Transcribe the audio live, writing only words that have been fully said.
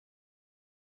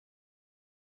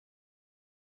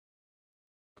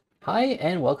Hi,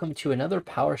 and welcome to another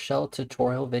PowerShell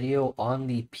tutorial video on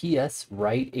the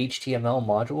PSWriteHTML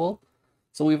module.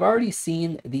 So we've already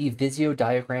seen the Visio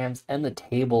diagrams and the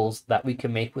tables that we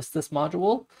can make with this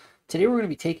module. Today we're going to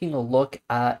be taking a look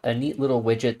at a neat little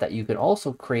widget that you can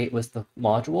also create with the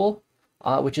module,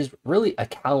 which is really a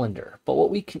calendar. But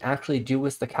what we can actually do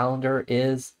with the calendar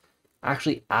is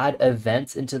actually add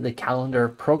events into the calendar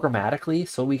programmatically,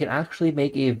 so we can actually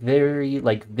make a very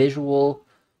visual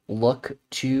look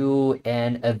to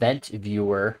an event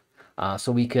viewer,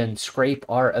 so we can scrape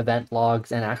our event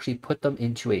logs and actually put them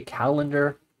into a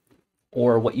calendar,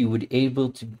 or what you would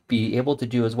be able to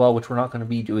do as well, which we're not going to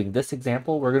be doing this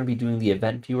example. We're going to be doing the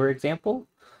event viewer example.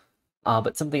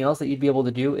 But something else that you'd be able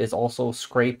to do is also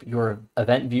scrape your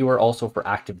event viewer also for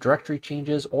Active Directory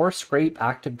changes, or scrape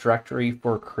Active Directory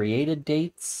for created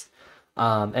dates,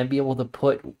 and be able to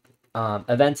put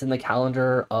events in the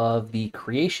calendar of the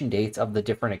creation dates of the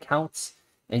different accounts,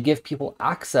 and give people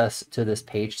access to this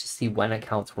page to see when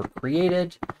accounts were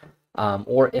created,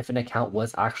 or if an account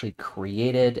was actually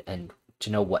created, and to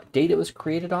know what date it was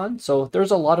created on. So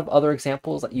there's a lot of other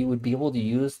examples that you would be able to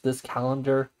use this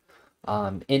calendar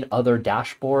in other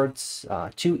dashboards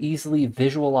to easily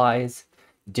visualize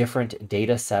different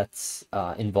data sets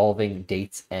involving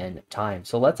dates and time.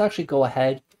 So let's actually go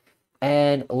ahead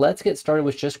and let's get started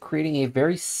with just creating a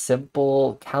very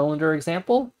simple calendar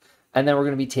example. And then we're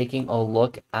going to be taking a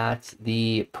look at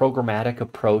the programmatic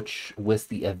approach with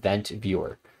the event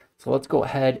viewer. So let's go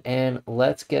ahead and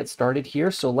let's get started here.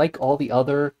 So like all the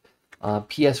other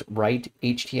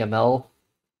PSWriteHTML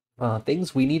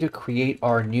things, we need to create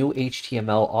our new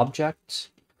HTML object.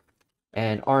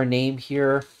 And our name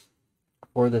here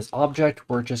for this object,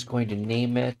 we're just going to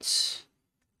name it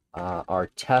our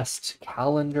test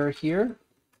calendar here.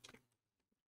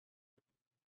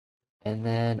 And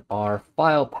then our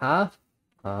file path,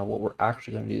 what we're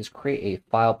actually going to do is create a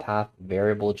file path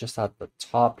variable just at the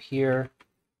top here,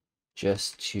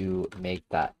 just to make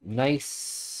that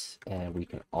nice. And we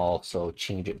can also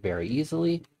change it very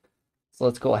easily. So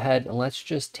let's go ahead and let's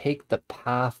just take the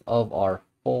path of our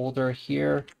folder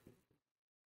here.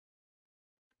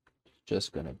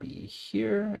 Just going to be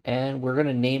here, and we're going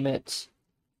to name it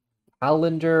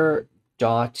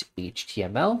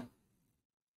calendar.html.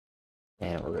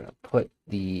 And we're going to put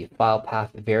the file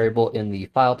path variable in the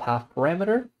file path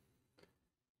parameter.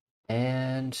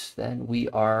 And then we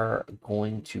are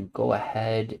going to go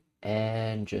ahead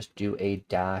and just do a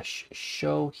dash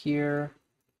show here.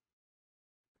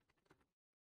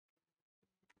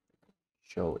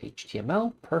 Show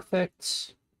HTML,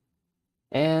 perfect.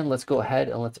 And let's go ahead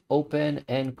and let's open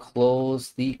and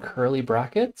close the curly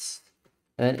brackets.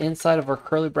 And then inside of our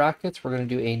curly brackets, we're going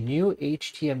to do a new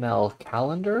HTML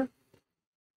calendar.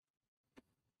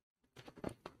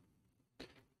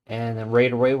 And then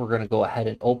right away, we're going to go ahead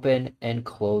and open and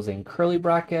closing curly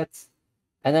brackets.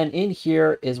 And then in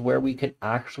here is where we can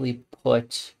actually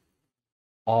put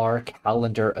our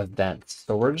calendar events.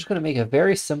 So we're just going to make a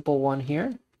very simple one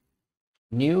here.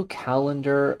 New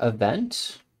calendar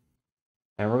event.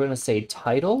 And we're going to say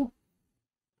title.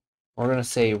 We're going to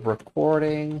say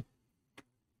recording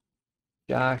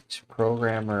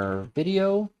JackedProgrammer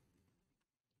video.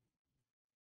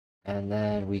 And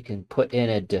then we can put in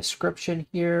a description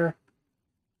here.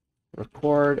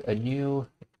 Record a new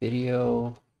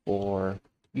video for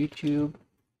YouTube.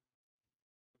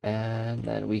 And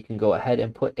then we can go ahead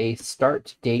and put a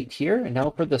start date here. And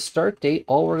now for the start date,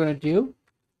 all we're going to do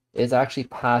is actually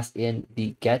pass in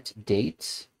the get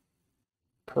date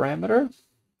parameter.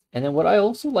 And then what I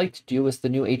also like to do with the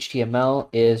new HTML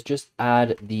is just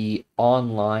add the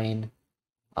online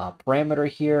parameter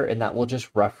here, and that will just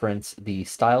reference the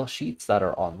style sheets that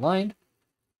are online.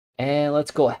 And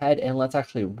let's go ahead and let's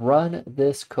actually run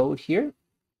this code here.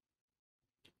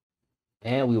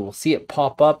 And we will see it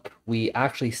pop up. We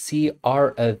actually see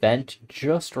our event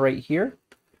just right here.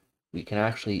 We can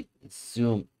actually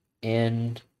zoom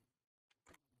in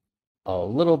a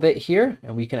little bit here,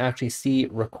 and we can actually see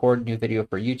record new video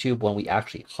for YouTube. When we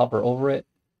actually hover over it,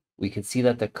 we can see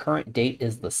that the current date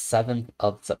is the 7th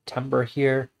of September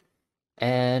here.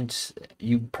 And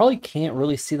you probably can't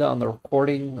really see that on the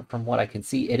recording. From what I can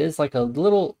see, it is like a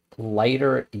little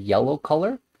lighter yellow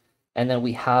color. And then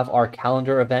we have our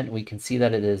calendar event. We can see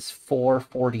that it is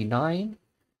 4:49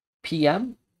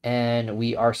 p.m. and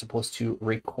we are supposed to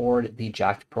record the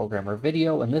JackedProgrammer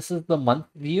video. And this is the month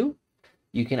view.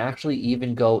 You can actually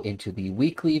even go into the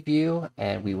weekly view,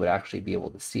 and we would actually be able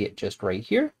to see it just right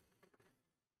here.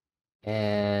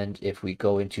 And if we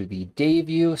go into the day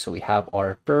view, so we have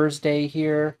our Thursday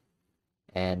here,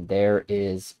 and there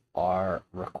is our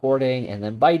recording. And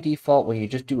then by default, when you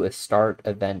just do a start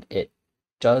event, it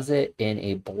does it in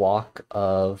a block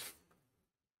of,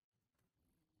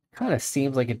 kind of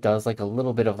seems like it does like a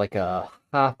little bit of like a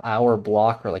half-hour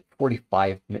block or like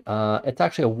 45 it's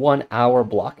actually a 1 hour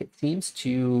block, it seems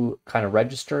to kind of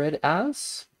register it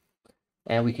as.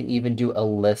 And we can even do a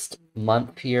list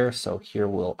month here. So here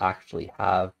we'll actually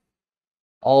have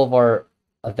all of our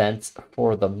events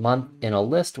for the month in a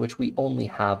list, which we only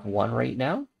have one right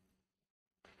now.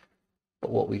 But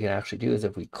what we can actually do is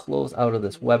if we close out of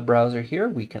this web browser here,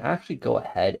 we can actually go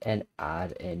ahead and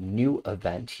add a new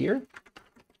event here.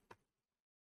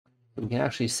 We can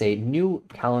actually say new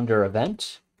calendar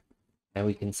event, and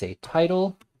we can say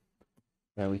title,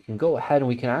 and we can go ahead and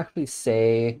we can actually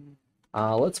say,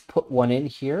 let's put one in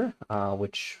here,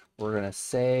 which we're going to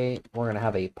say, we're going to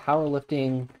have a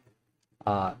powerlifting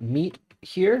meet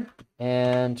here,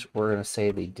 and we're going to say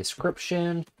the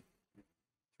description.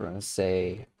 We're going to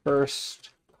say first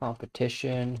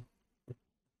competition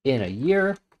in a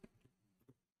year.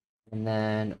 And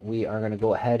then we are going to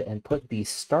go ahead and put the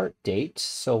start date.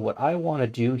 So what I want to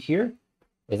do here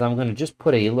is I'm going to just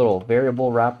put a little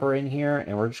variable wrapper in here,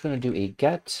 and we're just going to do a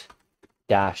get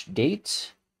dash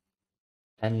date.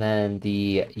 And then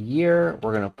the year,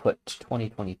 we're going to put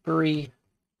 2023.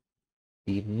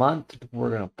 The month, we're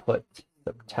going to put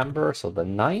September, so the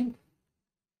 9th.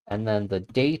 And then the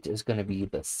date is going to be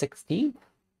the 16th.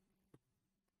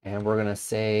 And we're going to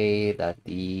say that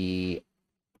the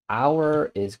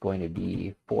hour is going to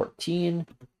be 14.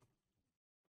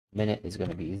 Minute is going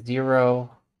to be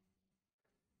 0.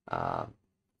 So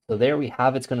there we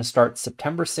have it's going to start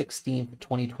September 16th,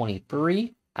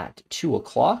 2023 at 2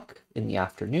 o'clock in the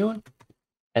afternoon.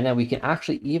 And then we can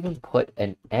actually even put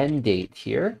an end date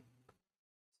here.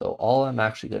 So all I'm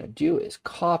actually going to do is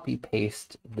copy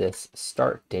paste this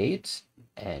start date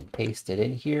and paste it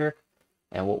in here.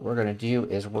 And what we're going to do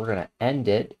is we're going to end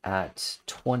it at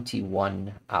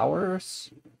 21 hours.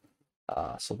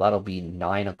 So that'll be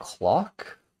 9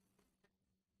 o'clock.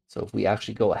 So if we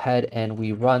actually go ahead and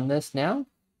we run this now,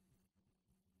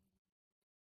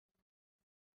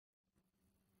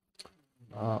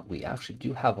 we actually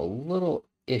do have a little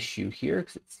issue here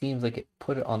because it seems like it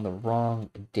put it on the wrong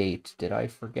date. Did I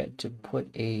forget to put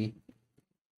a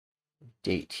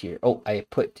date here? Oh, I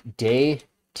put date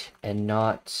and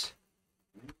not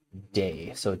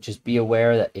day. So just be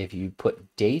aware that if you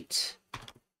put date,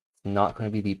 it's not going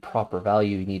to be the proper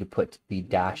value. You need to put the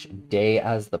dash day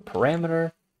as the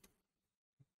parameter.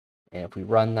 And if we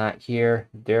run that here,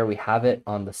 there we have it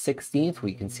on the 16th.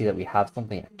 We can see that we have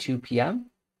something at 2 p.m.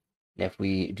 And if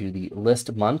we do the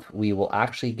list month, we will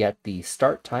actually get the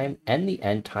start time and the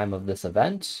end time of this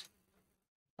event.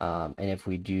 And if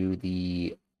we do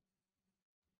the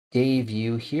day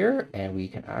view here, and we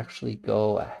can actually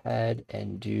go ahead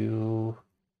and do,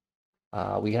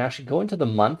 we can actually go into the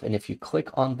month, and if you click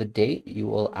on the date, you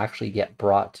will actually get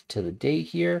brought to the day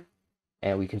here.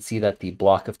 And we can see that the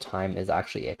block of time is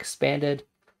actually expanded.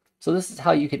 So this is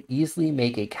how you can easily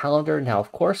make a calendar. Now,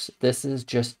 of course, this is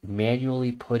just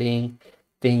manually putting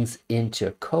things into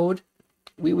code.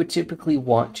 We would typically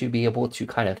want to be able to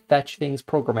kind of fetch things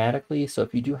programmatically. So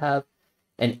if you do have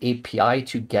an API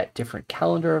to get different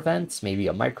calendar events, maybe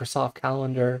a Microsoft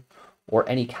calendar or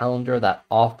any calendar that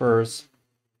offers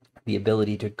the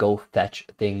ability to go fetch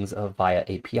things via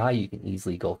API, you can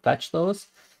easily go fetch those.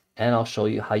 And I'll show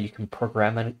you how you can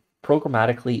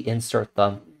programmatically insert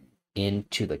them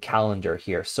into the calendar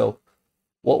here. So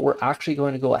what we're actually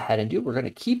going to go ahead and do, we're going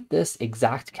to keep this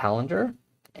exact calendar,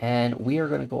 and we are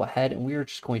going to go ahead and we are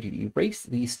just going to erase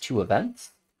these two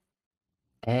events.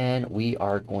 And we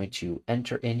are going to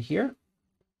enter in here.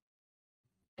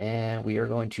 And we are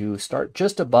going to start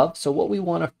just above. So what we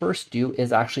want to first do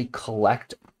is actually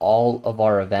collect all of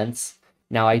our events.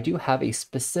 Now I do have a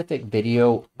specific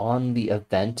video on the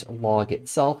event log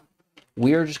itself.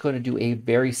 We are just going to do a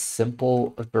very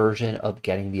simple version of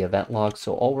getting the event log.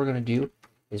 So all we're going to do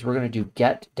is we're going to do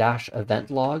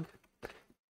get-event log.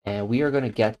 And we are going to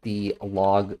get the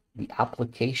log, the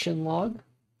application log.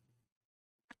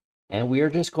 And we are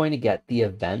just going to get the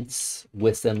events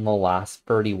within the last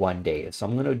 31 days. So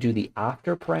I'm going to do the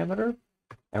after parameter,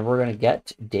 and we're going to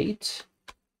get date,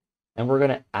 and we're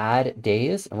going to add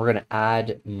days, and we're going to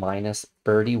add minus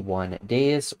 31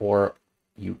 days, or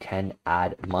you can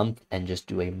add month and just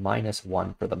do a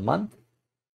 -1 for the month.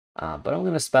 But I'm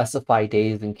going to specify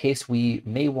days in case we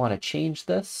may want to change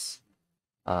this.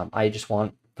 I just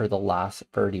want for the last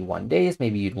 31 days.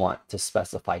 Maybe you'd want to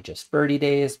specify just 30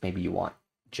 days. Maybe you want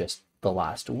just the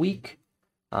last week.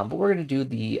 But we're going to do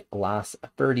the last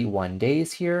 31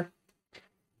 days here.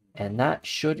 And that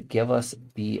should give us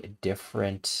the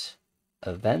different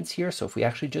events here. So if we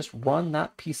actually just run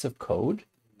that piece of code,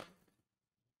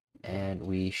 and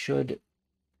we should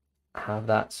have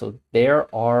that. So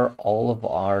there are all of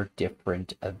our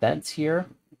different events here.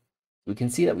 We can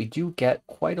see that we do get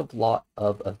quite a lot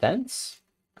of events.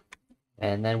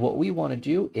 And then what we want to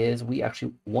do is we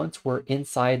actually, once we're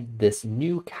inside this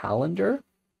new calendar,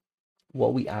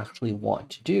 what we actually want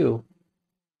to do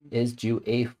is do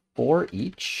a for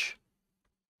each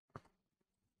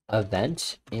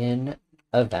event in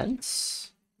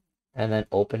events, and then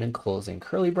open and closing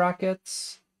curly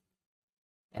brackets.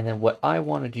 And then what I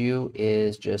want to do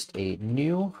is just a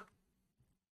new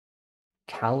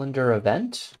calendar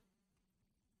event.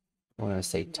 I'm going to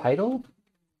say title.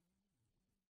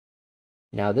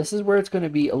 Now this is where it's going to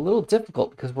be a little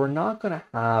difficult because we're not going to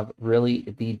have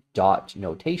really the dot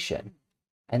notation.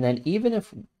 And then even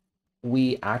if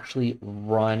we actually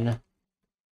run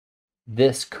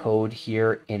this code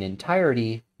here in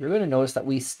entirety, you're going to notice that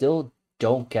we still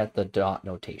don't get the dot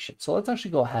notation. So let's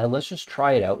actually go ahead. Let's just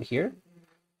try it out here.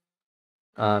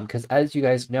 Because as you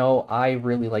guys know, I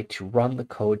really like to run the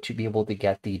code to be able to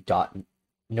get the dot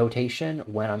notation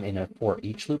when I'm in a for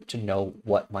each loop to know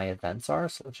what my events are.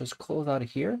 So let's just close out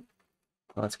of here.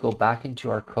 Let's go back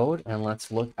into our code and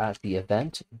let's look at the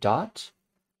event dot.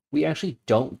 We actually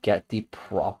don't get the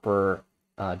proper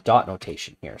dot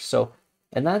notation here. So,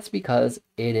 and that's because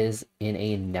it is in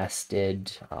a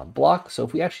nested block. So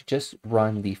if we actually just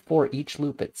run the for each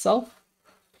loop itself,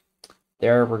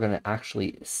 there we're going to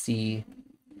actually see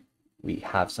we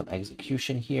have some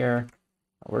execution here.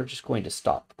 We're just going to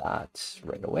stop that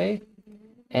right away.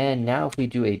 And now if we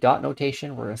do a dot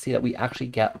notation, we're going to see that we actually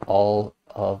get all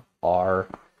of our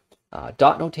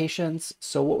dot notations.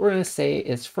 So what we're going to say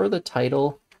is for the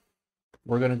title,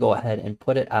 we're going to go ahead and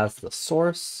put it as the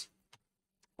source.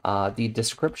 The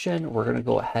description, we're going to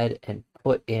go ahead and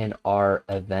put in our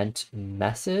event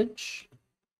message.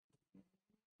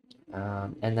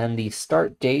 And then the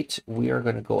start date, we are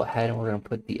going to go ahead and we're going to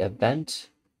put the event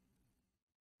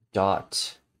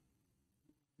dot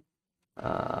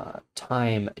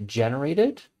time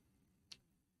generated.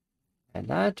 And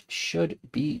that should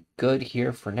be good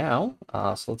here for now.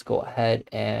 So let's go ahead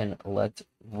and let's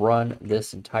run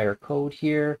this entire code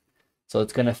here. So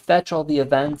it's going to fetch all the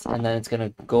events and then it's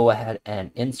going to go ahead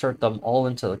and insert them all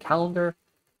into the calendar.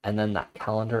 And then that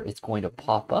calendar is going to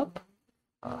pop up.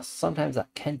 Sometimes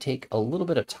that can take a little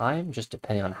bit of time, just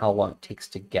depending on how long it takes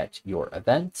to get your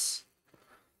events.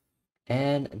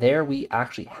 And there we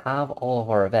actually have all of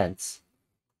our events.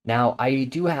 Now, I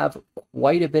do have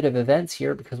quite a bit of events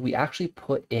here because we actually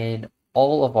put in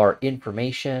all of our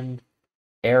information,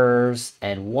 errors,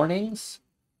 and warnings.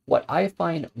 What I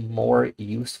find more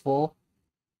useful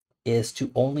is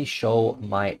to only show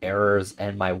my errors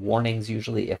and my warnings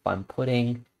usually if I'm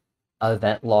putting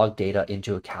event log data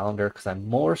into a calendar, because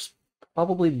I'm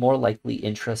probably more likely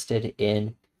interested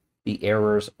in the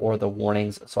errors or the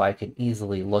warnings so I can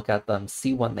easily look at them,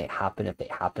 see when they happen, if they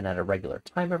happen at a regular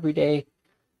time every day,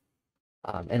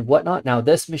 and whatnot. Now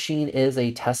this machine is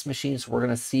a test machine, so we're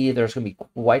going to see there's going to be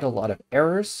quite a lot of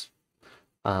errors,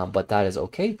 but that is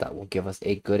okay. That will give us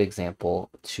a good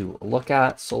example to look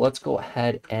at. So let's go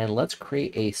ahead and let's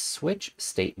create a switch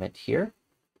statement here.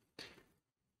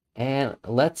 And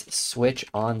let's switch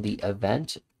on the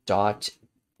event dot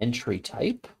entry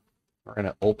type. We're going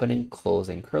to open and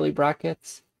closing curly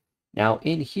brackets. Now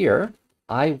in here,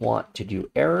 I want to do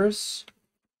errors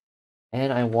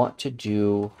and I want to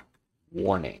do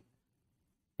warning.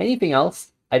 Anything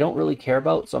else I don't really care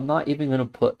about, so I'm not even going to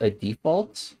put a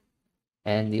default.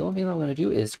 And the only thing I'm going to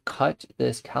do is cut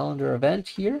this calendar event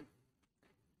here.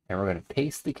 And we're going to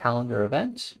paste the calendar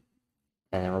event.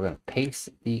 And then we're going to paste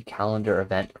the calendar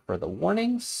event for the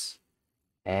warnings.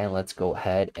 And let's go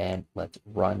ahead and let's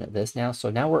run this now. So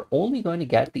now we're only going to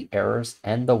get the errors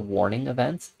and the warning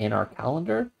events in our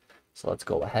calendar. So let's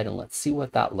go ahead and let's see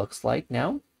what that looks like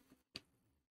now.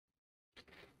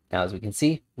 Now, as we can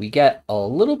see, we get a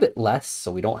little bit less.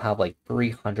 So we don't have like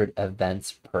 300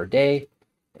 events per day.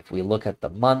 If we look at the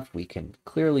month, we can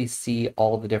clearly see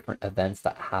all the different events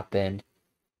that happen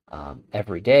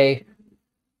every day,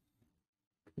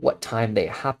 what time they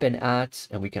happen at,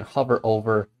 and we can hover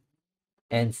over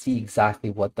and see exactly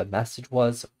what the message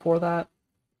was for that.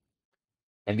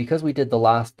 And because we did the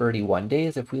last 31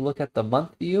 days, if we look at the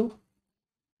month view,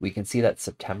 we can see that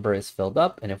September is filled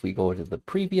up. And if we go to the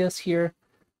previous here,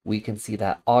 we can see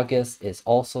that August is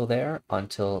also there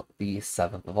until the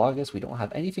 7th of August. We don't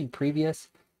have anything previous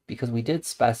because we did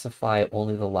specify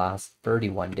only the last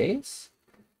 31 days.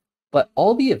 But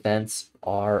all the events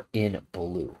are in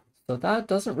blue. So that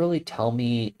doesn't really tell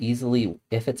me easily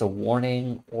if it's a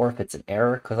warning or if it's an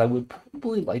error, because I would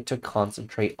probably like to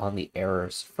concentrate on the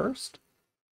errors first.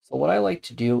 So what I like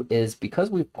to do is, because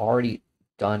we've already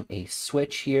done a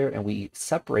switch here and we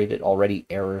separated already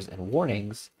errors and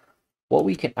warnings, what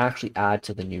we can actually add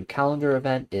to the new calendar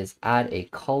event is add a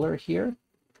color here.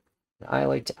 I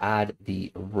like to add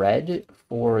the red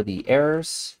for the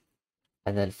errors.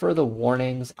 And then for the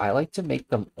warnings, I like to make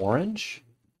them orange.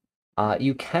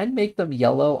 You can make them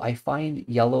yellow. I find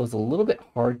yellow is a little bit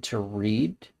hard to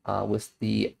read with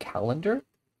the calendar.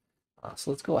 So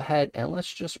let's go ahead and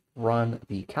let's just run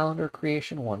the calendar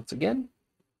creation once again.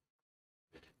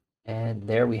 And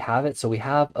there we have it. So we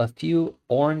have a few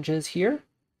oranges here.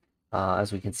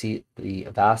 As we can see, the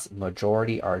vast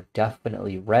majority are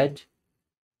definitely red.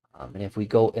 And if we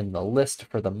go in the list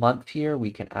for the month here,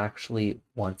 we can actually,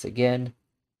 once again,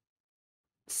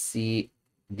 see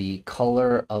the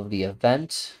color of the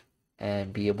event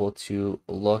and be able to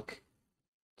look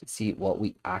to see what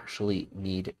we actually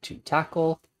need to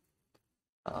tackle.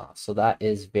 So that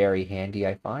is very handy,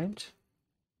 I find.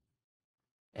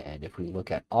 And if we look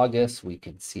at August, we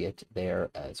can see it there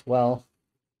as well.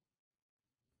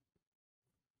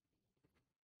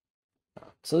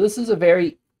 So this is a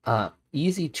very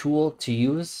easy tool to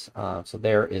use. So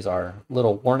there is our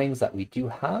little warnings that we do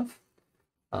have.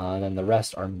 And then the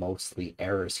rest are mostly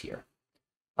errors here.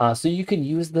 So you can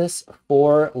use this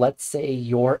for, let's say,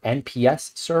 your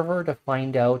NPS server to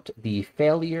find out the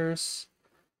failures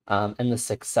and the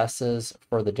successes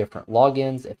for the different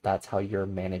logins, if that's how you're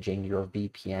managing your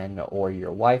VPN or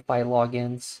your Wi-Fi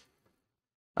logins.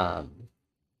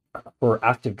 For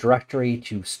Active Directory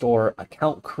to store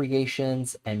account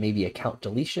creations and maybe account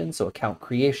deletions. So account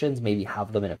creations, maybe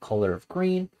have them in a color of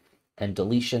green, and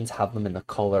deletions have them in the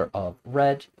color of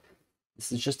red.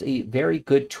 This is just a very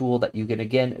good tool that you can,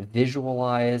 again,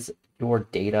 visualize your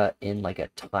data in like a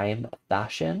time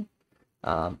fashion.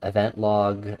 Event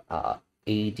log,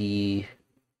 AD,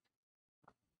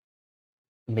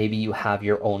 maybe you have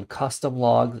your own custom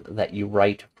log that you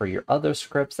write for your other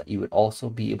scripts that you would also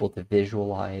be able to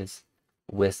visualize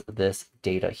with this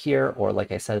data here. Or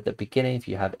like I said at the beginning, if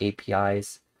you have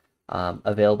APIs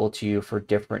available to you for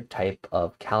different type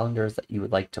of calendars that you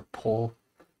would like to pull,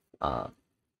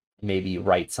 maybe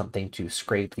write something to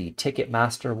scrape the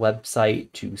Ticketmaster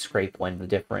website to scrape when the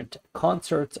different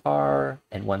concerts are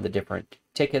and when the different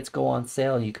tickets go on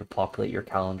sale. You could populate your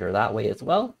calendar that way as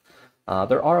well.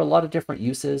 There are a lot of different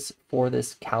uses for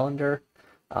this calendar.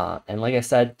 And like I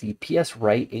said, the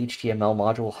PSWriteHTML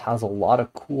module has a lot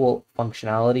of cool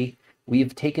functionality.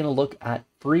 We've taken a look at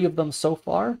 3 of them so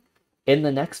far. In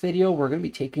the next video, we're going to be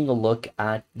taking a look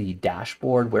at the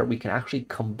dashboard where we can actually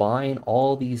combine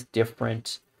all these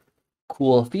different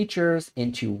cool features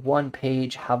into one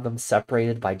page, have them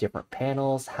separated by different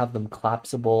panels, have them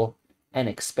collapsible and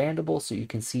expandable so you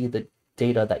can see the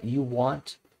data that you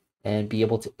want and be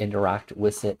able to interact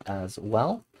with it as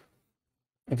well.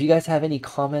 If you guys have any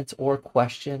comments or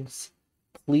questions,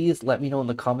 please let me know in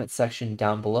the comment section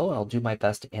down below, and I'll do my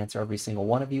best to answer every single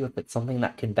one of you. If it's something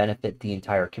that can benefit the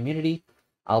entire community,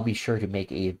 I'll be sure to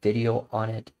make a video on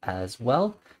it as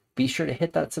well. Be sure to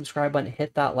hit that subscribe button,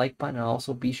 hit that like button, and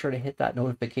also be sure to hit that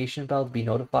notification bell to be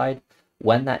notified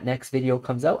when that next video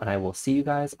comes out, and I will see you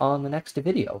guys on the next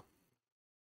video.